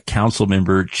council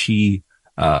member Chi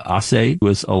Ase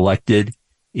was elected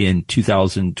in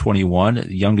 2021,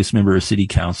 the youngest member of city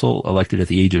council, elected at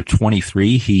the age of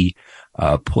 23. He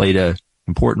played an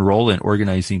important role in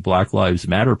organizing Black Lives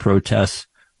Matter protests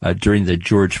during the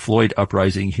George Floyd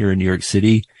uprising here in New York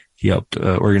City. He helped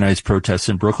organize protests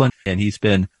in Brooklyn, and he's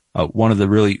been one of the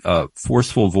really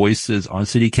forceful voices on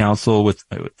city council with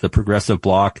the progressive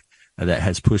bloc that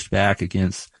has pushed back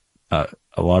against a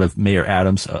lot of Mayor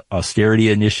Adams' austerity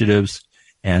initiatives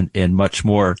and much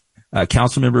more.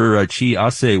 Councilmember Chi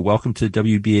Ase, welcome to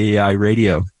WBAI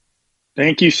Radio.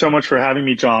 Thank you so much for having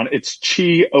me, John. It's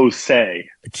Chi Ose.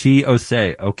 Chi Ose.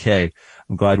 Okay.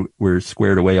 I'm glad we're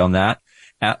squared away on that.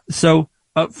 So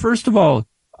first of all,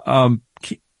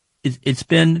 it's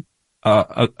been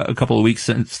a couple of weeks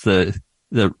since the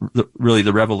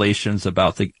revelations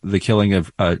about the killing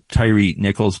of Tyre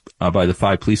Nichols by the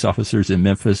 5 police officers in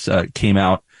Memphis came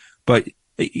out. But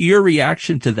your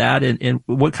reaction to that and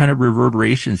what kind of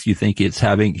reverberations do you think it's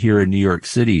having here in New York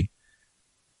City?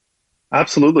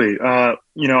 Absolutely.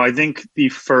 I think the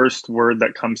first word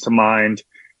that comes to mind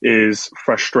is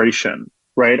frustration,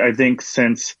 right? I think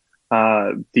since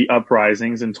the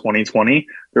uprisings in 2020,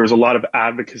 there was a lot of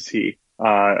advocacy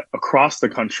across the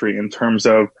country in terms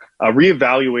of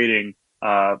reevaluating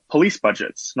police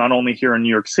budgets, not only here in New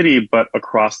York City, but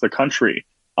across the country.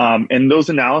 And those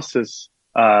analysis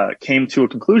came to a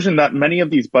conclusion that many of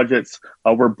these budgets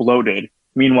were bloated.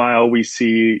 Meanwhile, we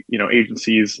see,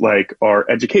 agencies like our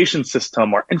education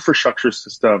system, our infrastructure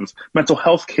systems, mental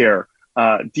health care,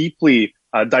 deeply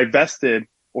divested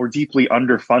or deeply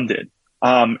underfunded.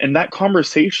 And that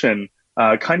conversation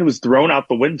kind of was thrown out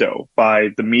the window by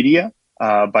the media,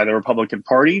 by the Republican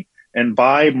Party, and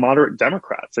by moderate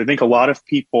Democrats. I think a lot of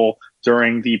people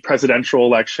during the presidential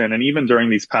election and even during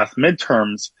these past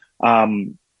midterms,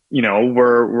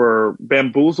 were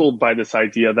bamboozled by this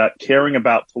idea that caring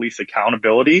about police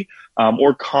accountability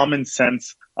or common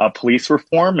sense police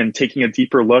reform and taking a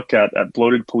deeper look at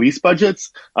bloated police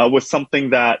budgets was something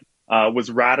that was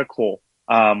radical.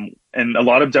 And a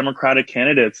lot of Democratic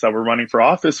candidates that were running for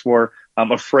office were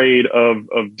afraid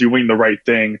of doing the right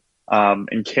thing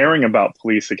and caring about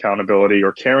police accountability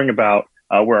or caring about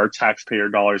where our taxpayer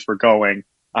dollars were going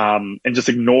and just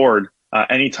ignored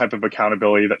any type of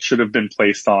accountability that should have been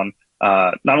placed on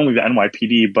not only the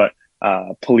NYPD, but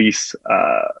police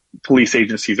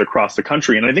agencies across the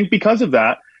country. And I think because of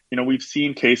that, we've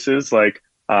seen cases like,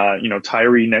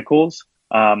 Tyre Nichols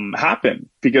happen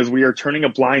because we are turning a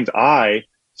blind eye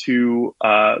to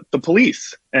the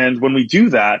police. And when we do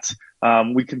that,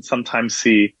 we can sometimes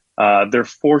see their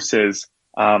forces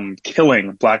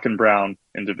killing Black and brown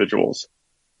individuals.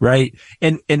 Right.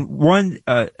 And one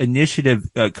initiative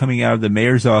coming out of the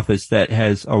mayor's office that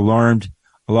has alarmed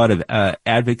a lot of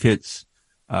advocates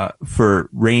for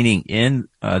reining in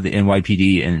the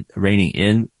NYPD and reining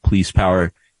in police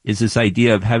power is this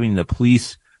idea of having the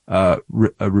police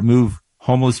remove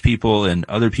homeless people and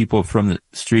other people from the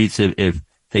streets if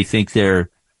they think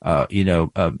they're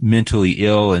mentally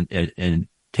ill and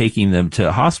taking them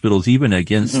to hospitals even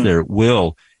against their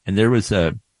will. And there was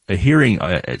a hearing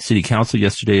at City Council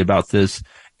yesterday about this,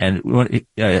 and we want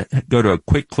to go to a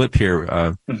quick clip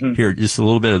here. Here, just a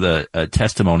little bit of the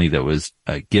testimony that was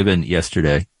given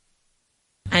yesterday.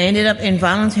 I ended up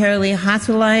involuntarily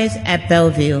hospitalized at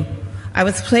Bellevue. I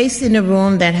was placed in a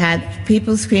room that had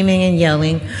people screaming and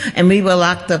yelling, and we were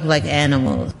locked up like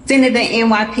animals. Sending the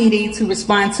NYPD to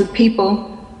respond to people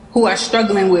who are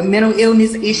struggling with mental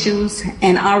illness issues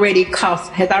and has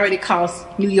already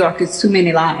cost New Yorkers too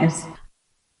many lives.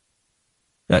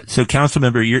 So,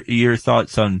 Councilmember, your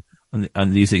thoughts on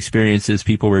these experiences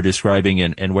people were describing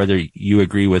and whether you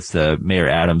agree with Mayor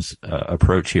Adams'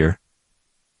 approach here.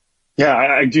 Yeah,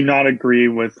 I do not agree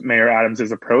with Mayor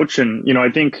Adams' approach. And, I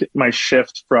think my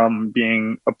shift from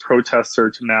being a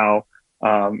protester to now,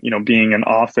 being in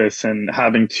office and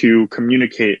having to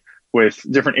communicate with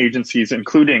different agencies,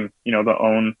 including,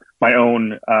 my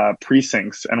own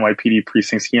precincts, NYPD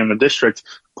precincts here in the district.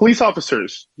 Police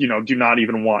officers, do not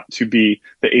even want to be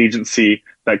the agency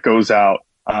that goes out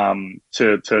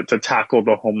to tackle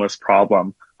the homeless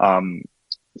problem,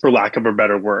 for lack of a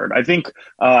better word. I think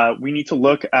we need to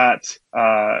look at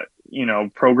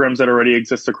programs that already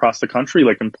exist across the country,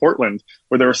 like in Portland,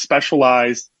 where there are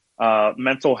specialized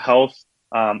mental health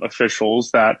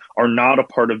officials that are not a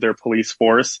part of their police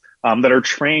force, that are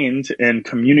trained in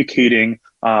communicating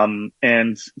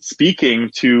and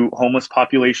speaking to homeless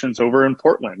populations over in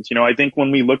Portland. I think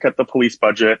when we look at the police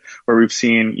budget, where we've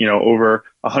seen, over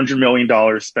 $100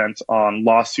 million spent on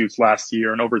lawsuits last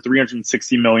year and over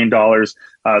 $360 million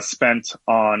spent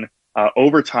on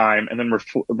overtime, and then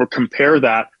we'll compare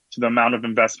that to the amount of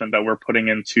investment that we're putting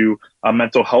into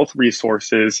mental health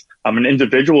resources and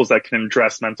individuals that can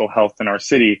address mental health in our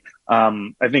city,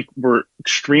 I think we're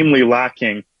extremely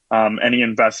lacking any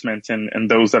investment in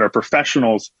those that are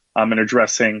professionals in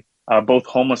addressing both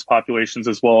homeless populations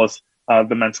as well as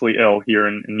the mentally ill here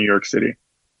in New York City.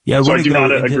 Yeah, so I do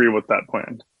not agree with that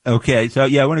plan. Okay, so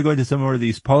yeah, I want to go into some more of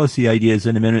these policy ideas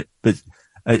in a minute, but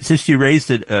since you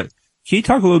raised it, can you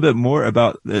talk a little bit more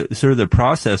about sort of the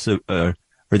process of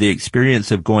or the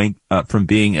experience of going from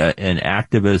being an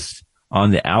activist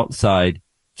on the outside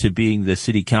to being the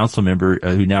city council member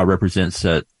who now represents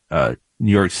New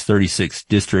York's 36th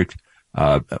district,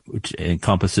 which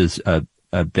encompasses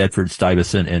Bedford,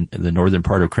 Stuyvesant, and the northern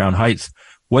part of Crown Heights?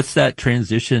 What's that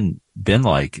transition been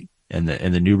like, and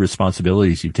the new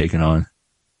responsibilities you've taken on?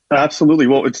 Absolutely.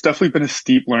 Well, it's definitely been a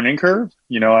steep learning curve.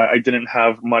 I didn't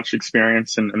have much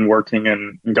experience in working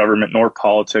in government nor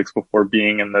politics before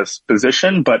being in this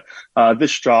position, but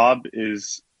this job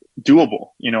is doable.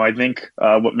 I think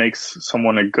what makes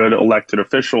someone a good elected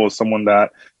official is someone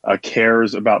that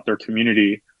cares about their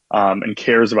community and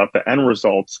cares about the end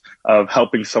results of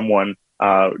helping someone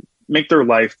make their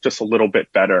life just a little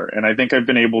bit better. And I think I've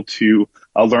been able to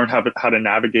learn how to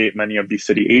navigate many of these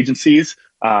city agencies.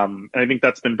 And I think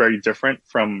that's been very different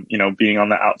from, being on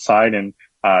the outside and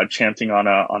chanting on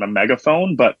a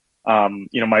megaphone. But,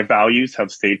 my values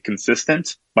have stayed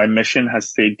consistent. My mission has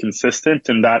stayed consistent.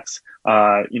 And that's,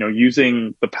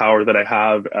 using the power that I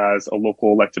have as a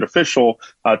local elected official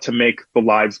to make the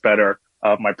lives better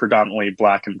of my predominantly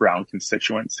Black and brown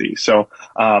constituency. So,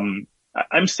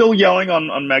 I'm still yelling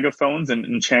on megaphones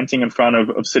and chanting in front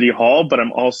of City Hall, but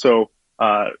I'm also,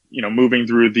 moving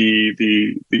through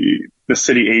the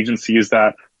city agencies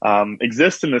that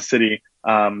exist in the city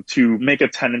to make a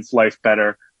tenant's life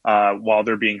better while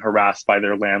they're being harassed by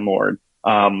their landlord,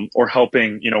 or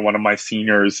helping one of my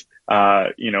seniors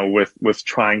with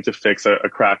trying to fix a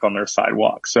crack on their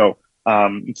sidewalk. So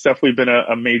it's definitely been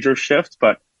a major shift,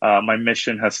 but my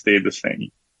mission has stayed the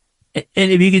same.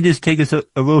 And if you could just take us a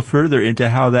little further into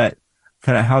how that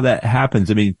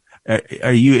happens. I mean,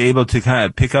 are you able to kind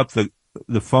of pick up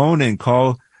the phone and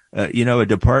call, a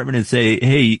department and say,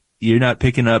 hey, you're not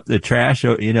picking up the trash,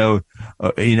 on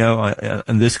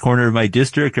this corner of my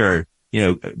district, or,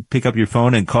 pick up your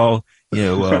phone and call,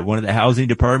 one of the housing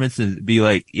departments and be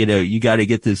like, you got to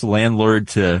get this landlord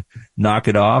to knock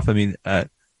it off. I mean,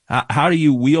 how do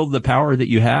you wield the power that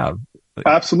you have?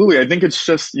 Absolutely. I think it's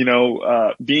just,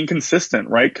 being consistent,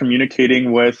 right?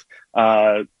 Communicating with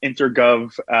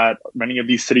Intergov at many of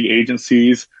these city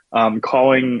agencies,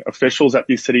 calling officials at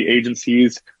these city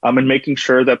agencies, and making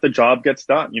sure that the job gets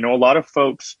done. A lot of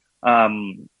folks,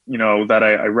 that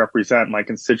I represent, my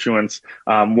constituents,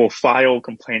 will file a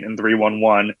complaint in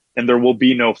 311 and there will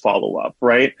be no follow-up,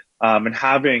 right? And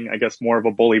having, I guess, more of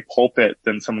a bully pulpit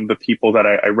than some of the people that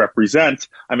I represent,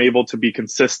 I'm able to be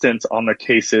consistent on the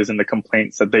cases and the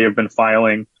complaints that they have been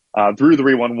filing through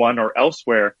 311 or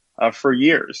elsewhere for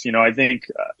years. I think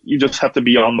you just have to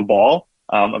be on the ball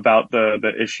about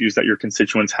the issues that your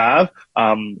constituents have,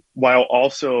 while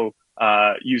also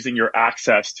using your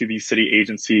access to these city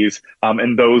agencies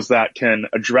and those that can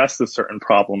address the certain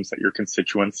problems that your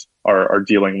constituents are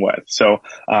dealing with. So,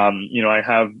 I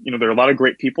have, there are a lot of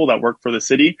great people that work for the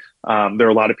city. There are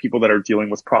a lot of people that are dealing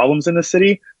with problems in the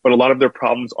city, but a lot of their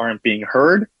problems aren't being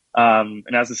heard. And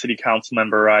as a city council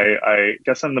member, I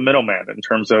guess I'm the middleman in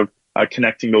terms of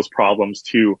connecting those problems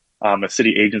to a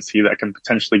city agency that can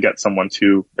potentially get someone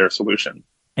to their solution.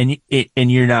 And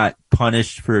you're not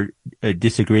punished for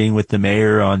disagreeing with the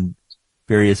mayor on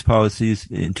various policies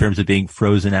in terms of being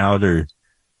frozen out, or?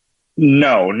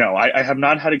 No. I have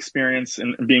not had experience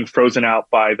in being frozen out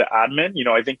by the admin.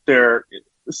 I think the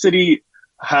city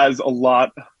has a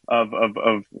lot of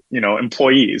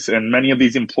employees, and many of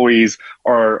these employees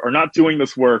are not doing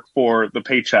this work for the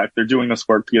paycheck. They're doing this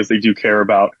work because they do care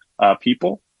about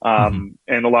people. And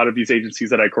a lot of these agencies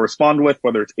that I correspond with,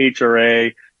 whether it's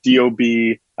HRA,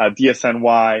 DOB,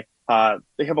 DSNY,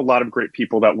 they have a lot of great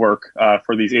people that work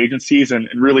for these agencies and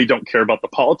really don't care about the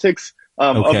politics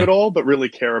of it all, but really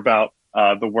care about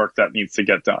the work that needs to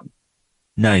get done.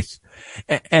 Nice.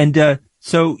 And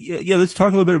so, let's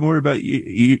talk a little bit more about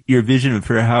your vision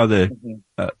for how the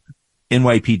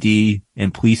NYPD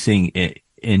and policing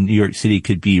in New York City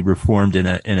could be reformed in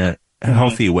a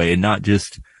healthy way, and not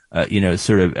just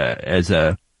sort of as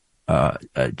a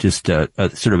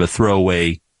sort of a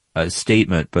throwaway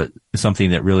statement, but something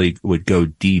that really would go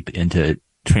deep into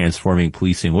transforming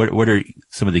policing. What are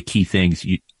some of the key things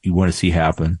you want to see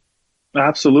happen?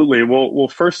 Absolutely. Well,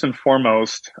 first and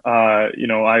foremost,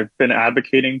 I've been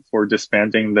advocating for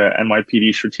disbanding the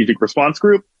NYPD Strategic Response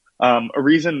Group. A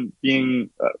reason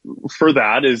being for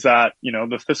that is that,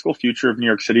 the fiscal future of New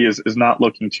York City is not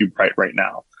looking too bright right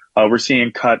now. We're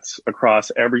seeing cuts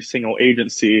across every single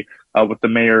agency with the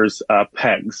mayor's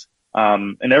pegs.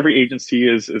 And every agency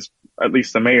is, at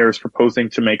least the mayor is proposing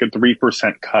to make a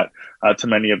 3% cut to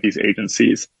many of these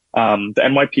agencies. The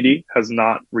NYPD has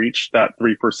not reached that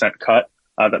 3% cut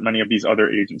that many of these other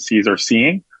agencies are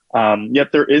seeing.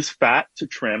 Yet there is fat to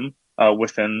trim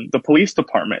within the police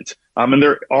department. And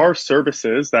there are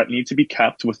services that need to be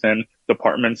kept within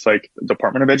departments like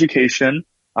Department of Education,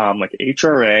 like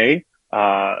HRA,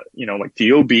 like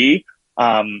DOB.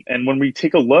 And when we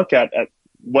take a look at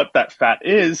what that fat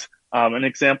is, an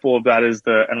example of that is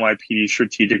the NYPD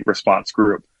Strategic Response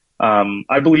Group.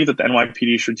 I believe that the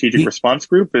NYPD Strategic Response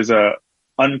Group is a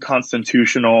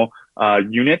unconstitutional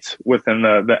unit within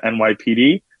the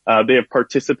NYPD. They have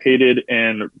participated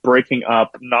in breaking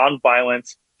up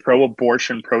nonviolent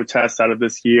pro-abortion protests out of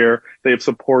this year. They have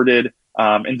supported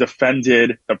and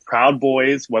defended the Proud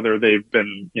Boys, whether they've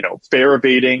been, fair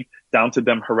evading down to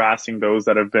them harassing those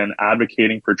that have been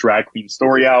advocating for Drag Queen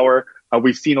Story Hour.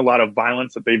 We've seen a lot of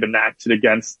violence that they've enacted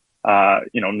against,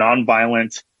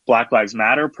 nonviolent Black Lives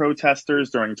Matter protesters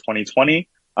during 2020.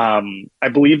 I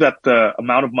believe that the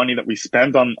amount of money that we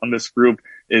spend on this group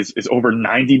is over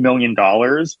 $90 million.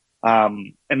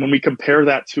 And when we compare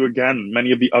that to, again,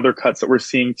 many of the other cuts that we're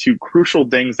seeing to crucial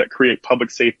things that create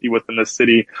public safety within the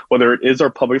city, whether it is our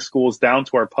public schools down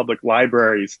to our public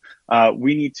libraries,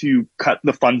 we need to cut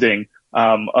the funding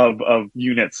of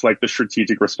units like the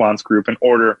Strategic Response Group in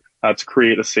order to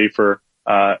create a safer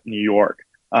New York.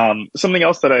 Something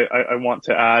else that I want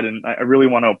to add, and I really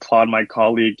want to applaud my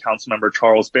colleague, Councilmember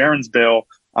Charles Barron's bill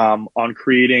on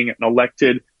creating an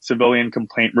elected civilian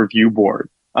complaint review board.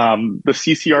 The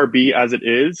CCRB as it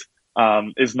is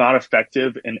not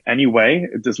effective in any way.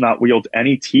 It does not wield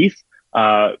any teeth.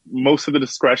 Most of the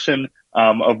discretion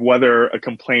of whether a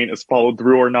complaint is followed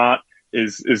through or not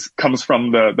comes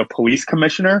from the police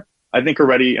commissioner. I think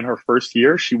already in her first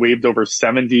year, she waived over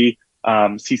 70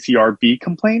 CCRB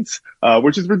complaints,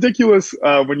 which is ridiculous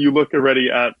when you look already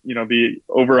at the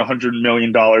over $100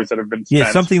 million that have been spent.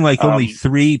 Yeah, something like only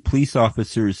 3 police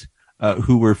officers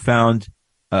who were found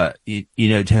to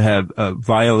have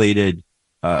violated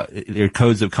their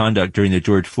codes of conduct during the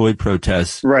George Floyd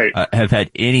protests, right, have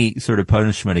had any sort of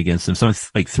punishment against them. Something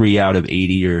like 3 out of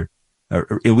 80, or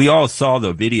we all saw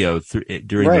the video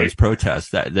during those protests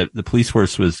that the police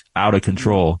force was out of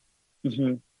control.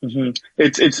 Mm-hmm. Mm-hmm.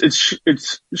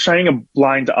 It's shining a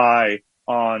blind eye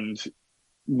on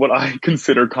what I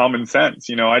consider common sense.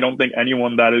 I don't think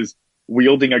anyone that is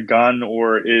wielding a gun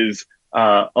or is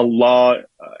a law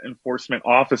enforcement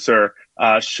officer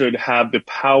should have the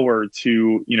power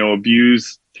to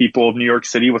abuse people of New York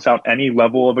City without any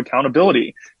level of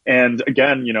accountability. And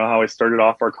again, how I started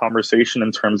off our conversation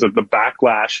in terms of the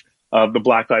backlash of the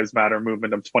Black Lives Matter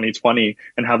movement of 2020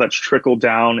 and how that's trickled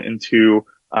down into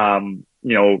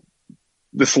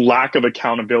this lack of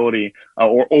accountability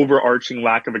or overarching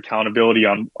lack of accountability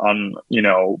on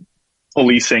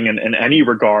policing in any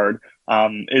regard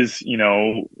is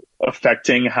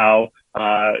affecting how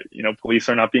police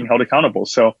are not being held accountable.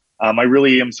 So I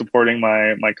really am supporting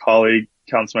my colleague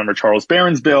Councilmember Charles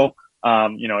Barron's bill. I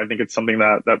think it's something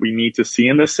that we need to see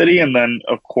in this city. And then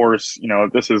of course,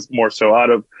 this is more so out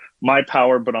of my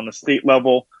power, but on the state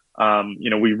level,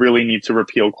 we really need to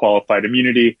repeal qualified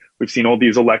immunity. We've seen all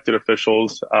these elected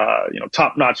officials,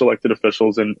 top-notch elected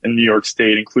officials in New York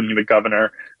State, including the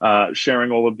governor,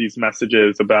 sharing all of these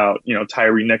messages about,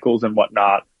 Tyree Nichols and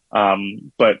whatnot,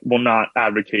 but will not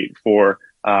advocate for,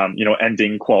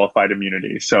 ending qualified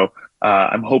immunity. So,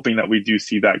 I'm hoping that we do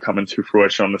see that come into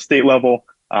fruition on the state level.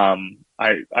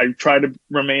 I try to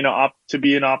remain to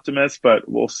be an optimist, but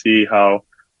we'll see how,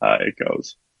 it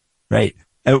goes. Right.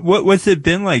 What's it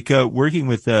been like working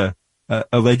with a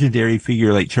legendary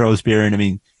figure like Charles Barron? I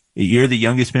mean, you're the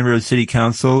youngest member of City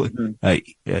Council.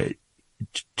 Mm-hmm.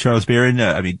 Charles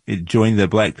Barron, joined the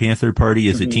Black Panther Party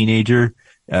as a teenager,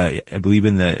 I believe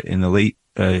in the late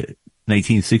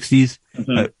 1960s.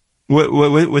 Mm-hmm.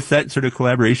 What's that sort of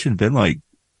collaboration been like?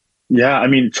 Yeah,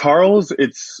 Charles,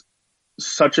 it's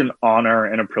such an honor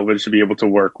and a privilege to be able to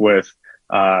work with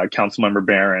Councilmember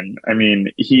Barron.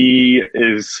 He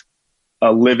is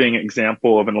a living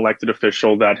example of an elected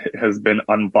official that has been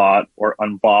unbought or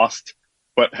unbossed,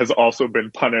 but has also been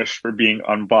punished for being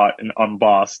unbought and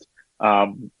unbossed,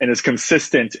 and is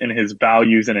consistent in his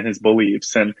values and in his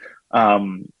beliefs. And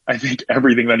I think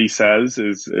everything that he says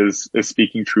is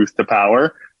speaking truth to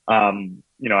power.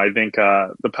 I think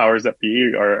the powers that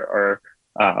be are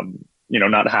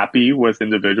not happy with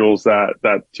individuals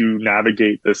that do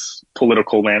navigate this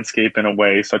political landscape in a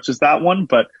way such as that one.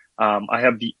 But I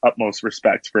have the utmost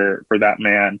respect for that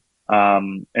man.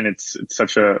 And it's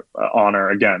such a honor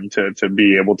again to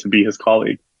be able to be his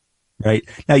colleague. Right.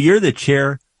 Now you're the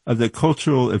chair of the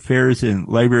Cultural Affairs and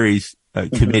Libraries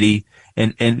Committee,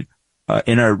 and in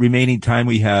our remaining time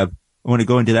we have, I want to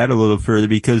go into that a little further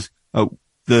because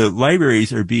the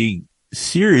libraries are being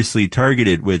seriously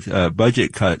targeted with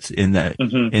budget cuts in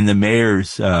the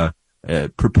mayor's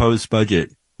proposed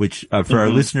budget, which for our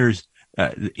listeners,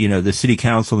 the city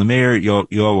council, the mayor, you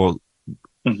all will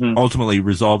ultimately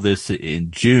resolve this in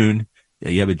June.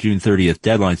 You have a June 30th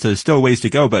deadline, so there's still a ways to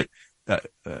go. But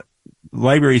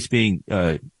libraries being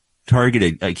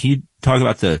targeted. Can you talk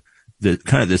about the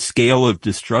kind of the scale of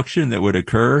destruction that would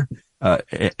occur,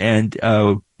 and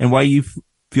why you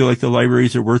feel like the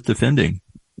libraries are worth defending?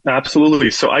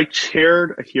 Absolutely. So I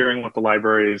chaired a hearing with the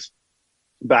libraries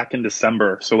back in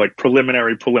December. So like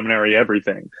preliminary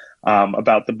everything,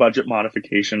 about the budget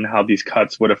modification, how these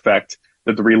cuts would affect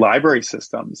the three library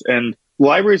systems. And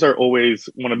libraries are always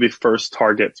one of the first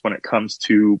targets when it comes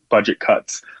to budget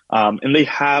cuts. And they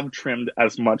have trimmed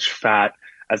as much fat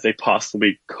as they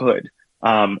possibly could.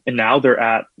 And now they're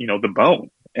at, the bone,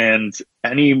 and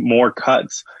any more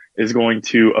cuts is going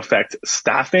to affect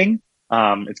staffing.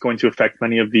 It's going to affect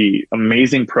many of the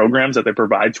amazing programs that they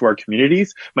provide to our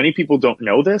communities. Many people don't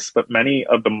know this, but many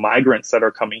of the migrants that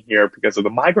are coming here because of the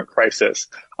migrant crisis,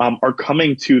 are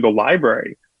coming to the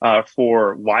library,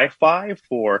 for Wi-Fi,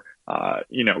 for,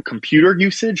 computer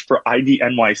usage, for ID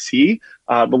NYC.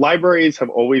 The libraries have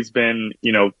always been,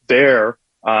 there,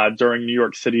 during New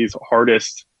York City's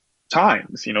hardest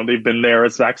times. They've been there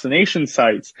as vaccination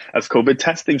sites, as COVID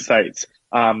testing sites.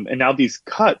 And now these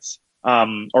cuts, are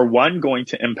going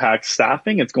to impact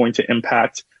staffing. It's going to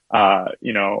impact,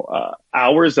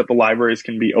 hours that the libraries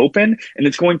can be open, and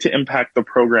it's going to impact the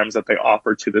programs that they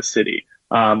offer to the city.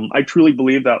 I truly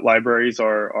believe that libraries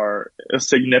are a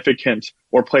significant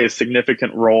or play a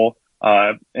significant role,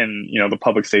 in, the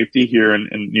public safety here in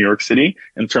New York City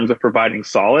in terms of providing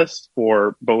solace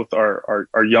for both our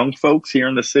young folks here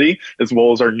in the city, as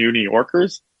well as our new New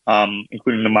Yorkers,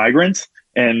 including the migrants.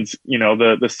 And,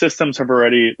 the systems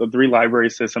the three library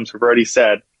systems have already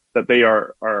said that they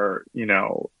are,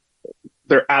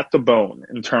 they're at the bone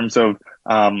in terms of,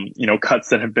 cuts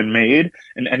that have been made,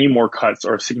 and any more cuts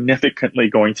are significantly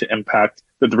going to impact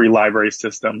the three library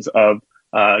systems of,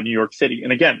 New York City.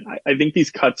 And again, I think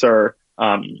these cuts are,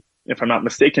 if I'm not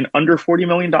mistaken, under $40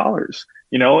 million,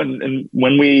 and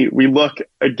when we look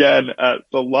again at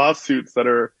the lawsuits that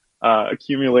are,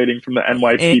 accumulating from the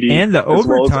NYPD and the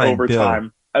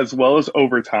overtime, as well as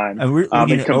overtime. And we're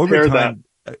looking at overtime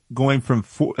going from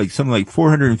something like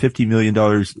 $450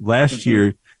 million last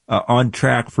year, on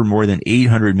track for more than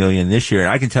 $800 million this year. And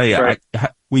I can tell you, right.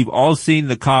 We've all seen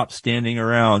the cops standing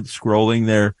around scrolling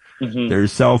their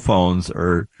cell phones,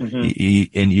 or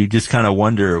and you just kind of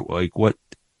wonder like what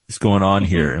is going on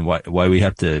here, and why we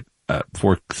have to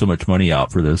fork so much money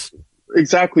out for this.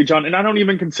 Exactly, John. And I don't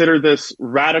even consider this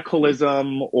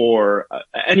radicalism or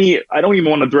I don't even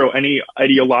want to throw any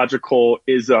ideological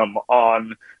ism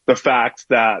on the fact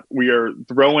that we are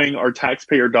throwing our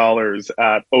taxpayer dollars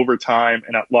at overtime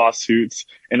and at lawsuits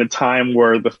in a time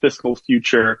where the fiscal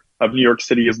future of New York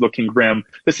City is looking grim.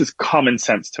 This is common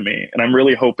sense to me. And I'm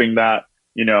really hoping that,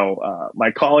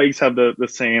 my colleagues have the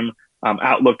same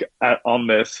outlook on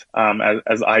this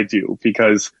as I do,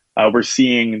 because we're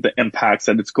seeing the impacts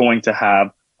that it's going to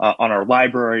have on our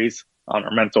libraries, on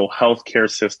our mental health care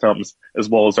systems, as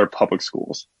well as our public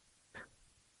schools.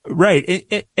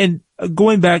 Right. And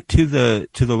going back to the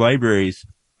libraries,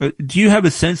 do you have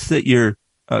a sense that your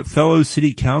fellow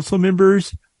city council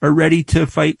members are ready to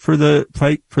fight for the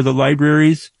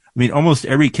libraries? I mean, almost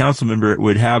every council member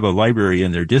would have a library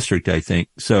in their district, I think.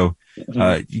 So,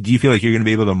 do you feel like you're going to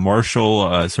be able to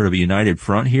marshal sort of a united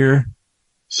front here?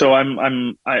 So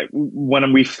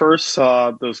when we first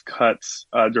saw those cuts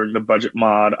during the budget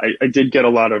mod, I did get a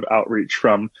lot of outreach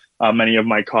from many of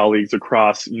my colleagues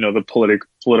across, the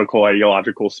political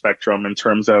ideological spectrum, in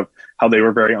terms of how they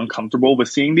were very uncomfortable with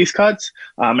seeing these cuts.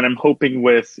 And I'm hoping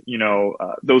with,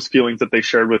 those feelings that they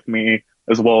shared with me,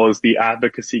 as well as the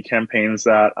advocacy campaigns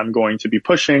that I'm going to be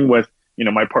pushing with,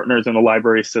 my partners in the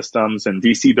library systems and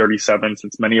DC 37,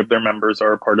 since many of their members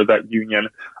are a part of that union.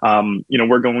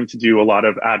 We're going to do a lot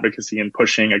of advocacy and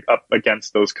pushing up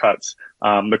against those cuts,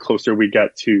 the closer we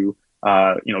get to,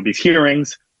 these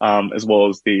hearings, as well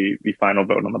as the final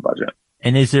vote on the budget.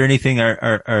 And is there anything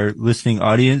our listening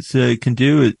audience can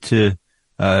do to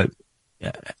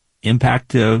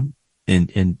impact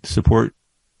and support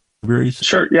libraries?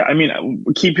 Sure. Yeah. I mean,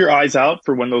 keep your eyes out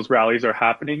for when those rallies are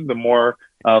happening. The more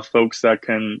folks that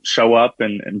can show up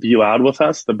and be loud with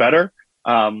us, the better.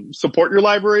 Support your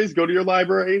libraries, go to your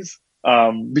libraries,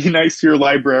 be nice to your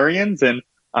librarians. And,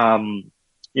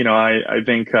 I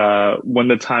think when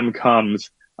the time comes,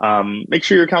 make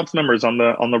sure your council members on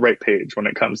the right page when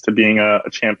it comes to being a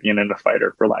champion and a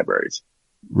fighter for libraries.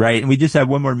 Right. And we just have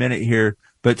one more minute here,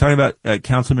 but talking about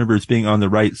council members being on the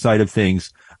right side of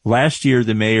things. Last year,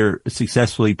 the mayor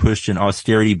successfully pushed an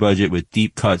austerity budget with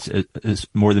deep cuts,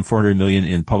 more than $400 million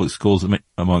in public schools,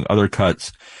 among other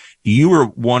cuts. You were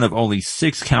one of only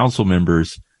 6 council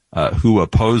members who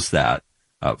opposed that.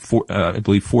 I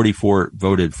believe 44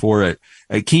 voted for it.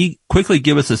 Can you quickly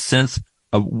give us a sense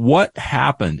of what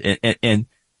happened and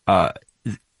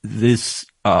this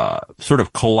sort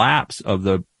of collapse of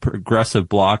the progressive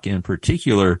bloc in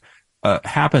particular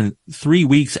happened 3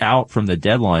 weeks out from the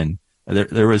deadline?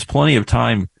 There was plenty of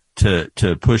time to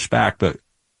push back, but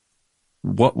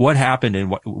what happened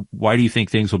and why do you think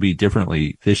things will be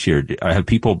differently this year? Have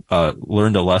people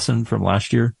learned a lesson from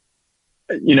last year?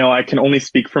 I can only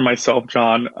speak for myself,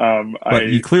 John. But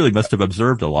you clearly must have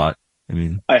observed a lot.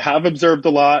 I have observed a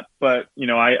lot, but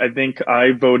I think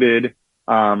I voted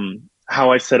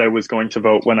how I said I was going to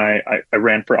vote when I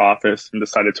ran for office and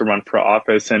decided to run for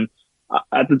office. And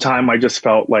at the time, I just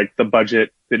felt like the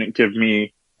budget didn't give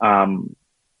me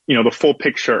the full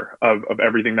picture of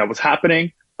everything that was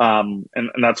happening. And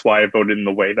that's why I voted in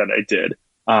the way that I did.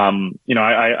 I'm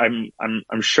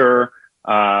sure,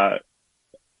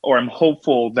 or I'm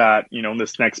hopeful that, in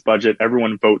this next budget,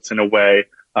 everyone votes in a way,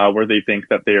 where they think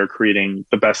that they are creating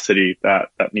the best city that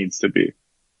needs to be.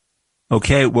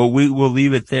 Okay. Well, we will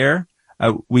leave it there.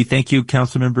 We thank you,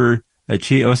 Councilmember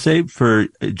Chiosei, for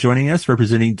joining us,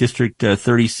 representing District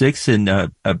 36 in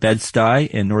Bed-Stuy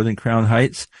in Northern Crown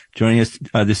Heights, joining us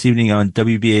this evening on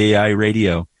WBAI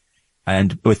Radio.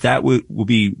 And with that, we'll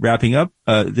be wrapping up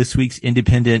this week's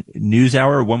Independent News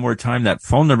Hour. One more time, that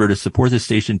phone number to support the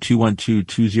station,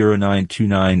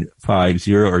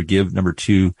 212-209-2950, or give number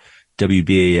 2,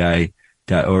 WBAI.org.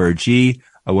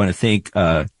 I want to thank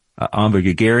Amba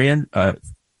Gagarian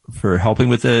for helping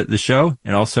with the show,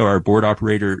 and also our board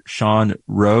operator, Sean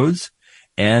Rhodes.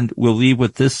 And we'll leave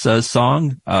with this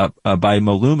song by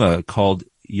Maluma called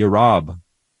Yarab.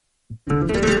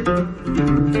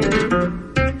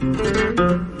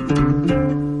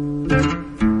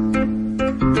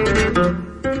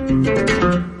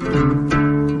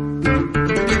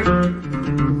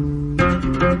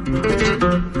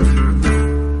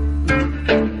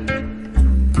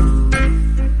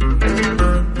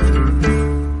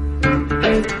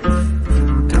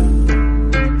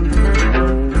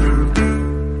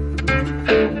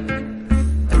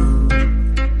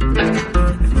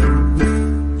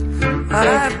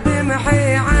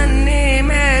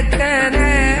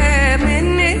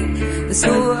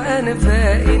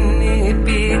 فإني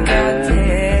بك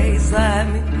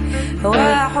عصامي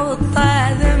وأحط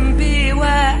ذنبي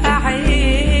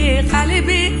وأحيي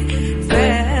قلبي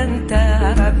فأنت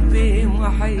ربي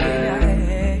محيي